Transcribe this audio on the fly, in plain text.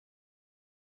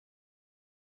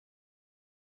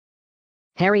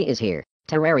Harry is here.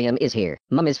 Terrarium is here.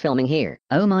 Mum is filming here.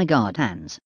 Oh my god,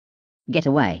 hands. Get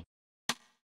away.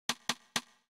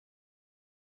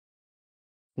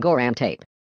 Goram tape.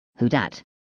 Who dat?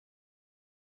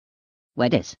 Where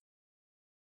dis?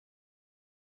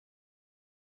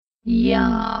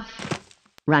 Yeah.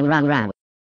 Rang.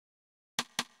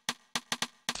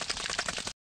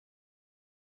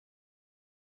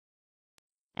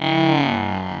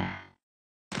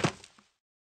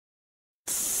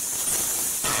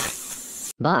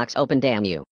 Box open, damn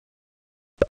you.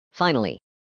 Finally.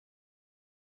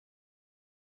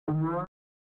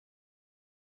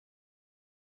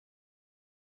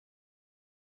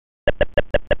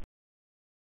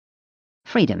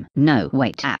 Freedom. No,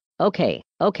 wait. Ah. Okay,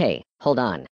 hold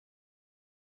on.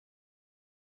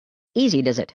 Easy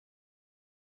does it.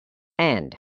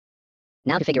 And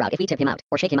now to figure out if we tip him out,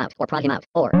 or shake him out, or prod him out,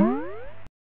 or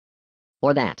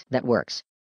that works.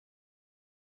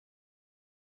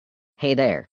 Hey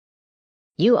there.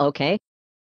 You okay?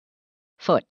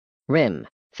 Foot. Rim.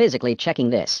 Physically checking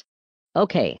this.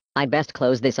 Okay, I best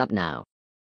close this up now.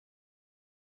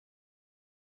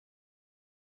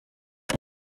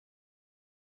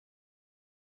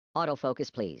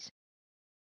 Autofocus, please.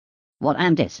 What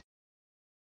am dis?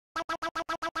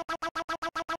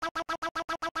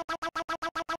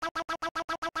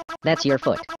 That's your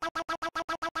foot.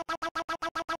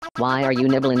 Why are you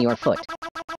nibbling your foot?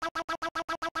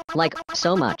 Like,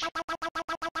 so much.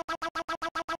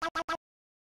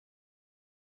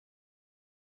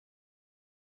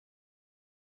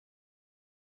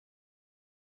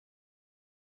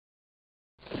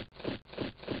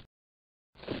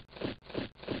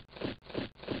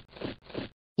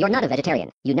 You're not a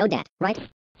vegetarian, you know that, right?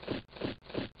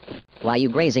 Why you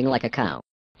grazing like a cow?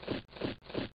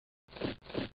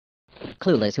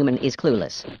 Clueless human is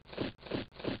clueless.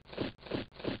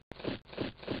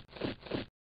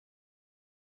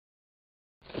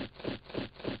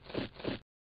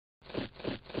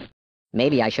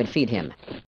 Maybe I should feed him.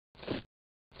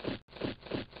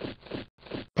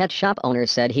 Pet shop owner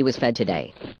said he was fed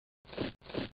today.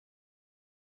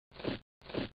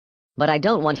 But I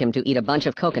don't want him to eat a bunch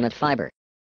of coconut fiber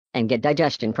and get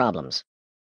digestion problems.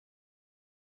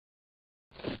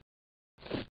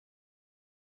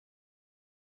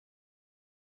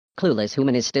 Clueless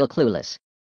human is still clueless.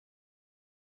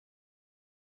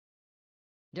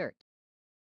 Dirt.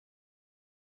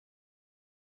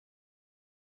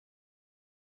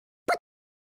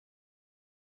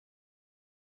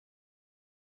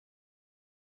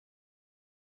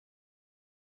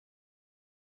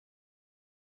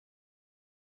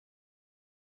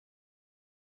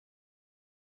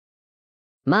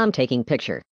 Mom taking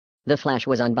picture. The flash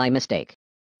was on by mistake.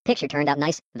 Picture turned out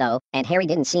nice, though, and Harry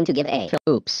didn't seem to give a.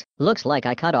 Oops, looks like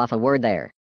I cut off a word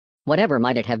there. Whatever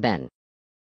might it have been.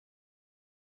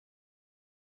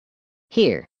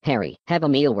 Here, Harry, have a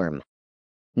mealworm.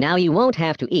 Now you won't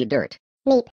have to eat dirt.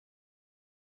 Meep.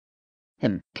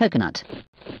 Coconut.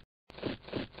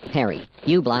 Harry,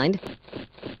 you blind?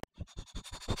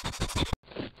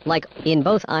 Like, in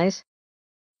both eyes?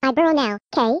 I burrow now,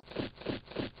 K.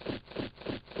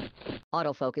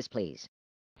 Autofocus, please.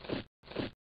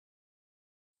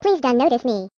 Please don't notice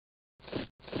me.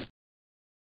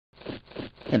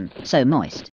 So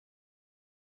moist.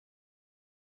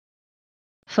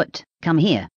 Foot, come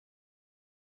here.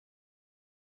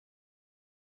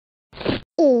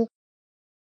 E.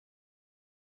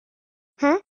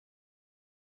 Huh?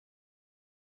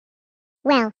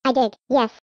 Well, I did,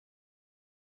 yes.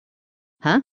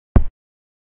 Huh?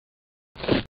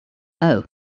 Oh.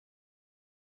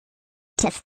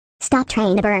 Tiff. Stop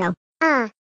trying to burrow. Ah.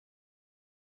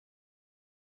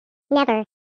 Never.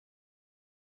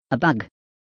 A bug.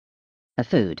 A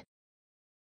food.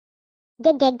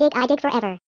 Dig, I dig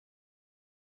forever.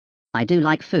 I do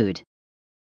like food.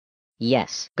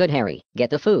 Yes, good Harry, get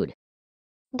the food.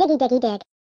 Diggy dig.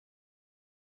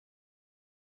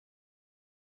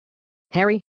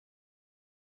 Harry?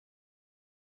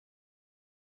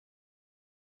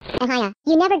 Ahia,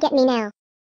 you never get me now.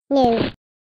 No.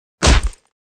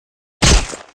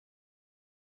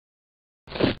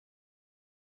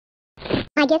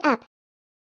 I give up.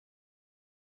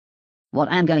 What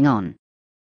am going on?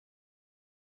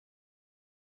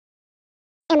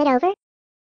 Am it over?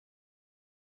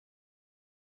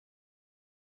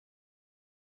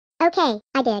 Okay,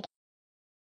 I dig.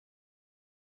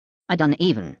 I done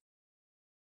even.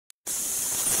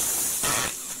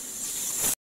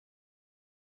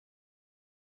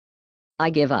 I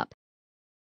give up.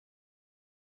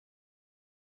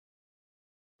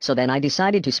 So then I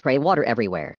decided to spray water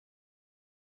everywhere.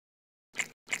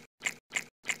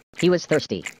 He was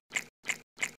thirsty.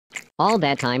 All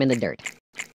that time in the dirt.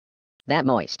 That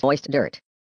moist dirt.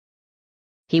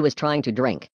 He was trying to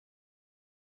drink.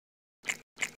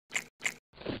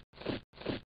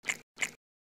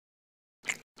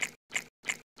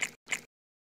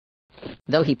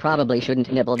 Though he probably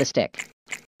shouldn't nibble the stick.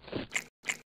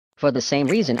 For the same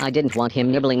reason I didn't want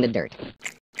him nibbling the dirt.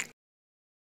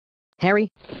 Harry?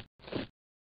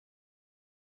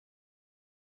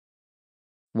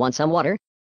 Want some water?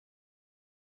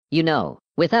 You know,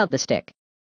 without the stick.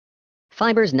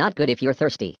 Fiber's not good if you're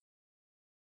thirsty.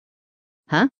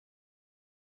 Huh?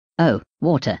 Oh,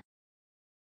 water.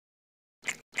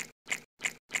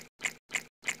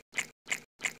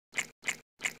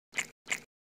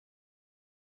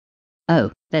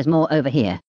 Oh, there's more over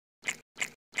here.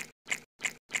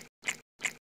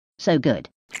 So good.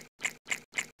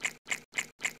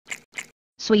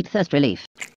 Sweet thirst relief.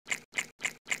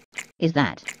 Is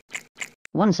that?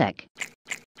 One sec.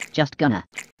 Just gonna.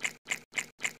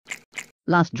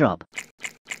 Last drop.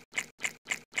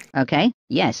 Okay,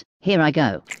 yes, here I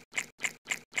go.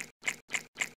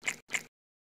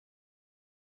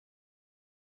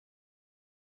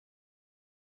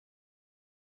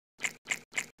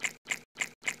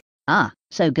 Ah,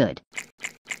 so good.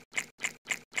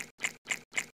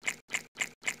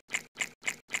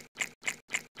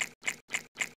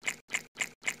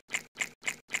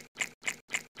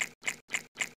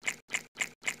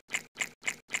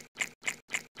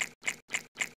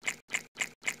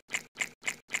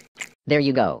 There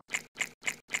you go.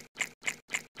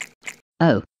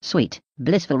 Oh, sweet,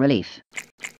 blissful relief.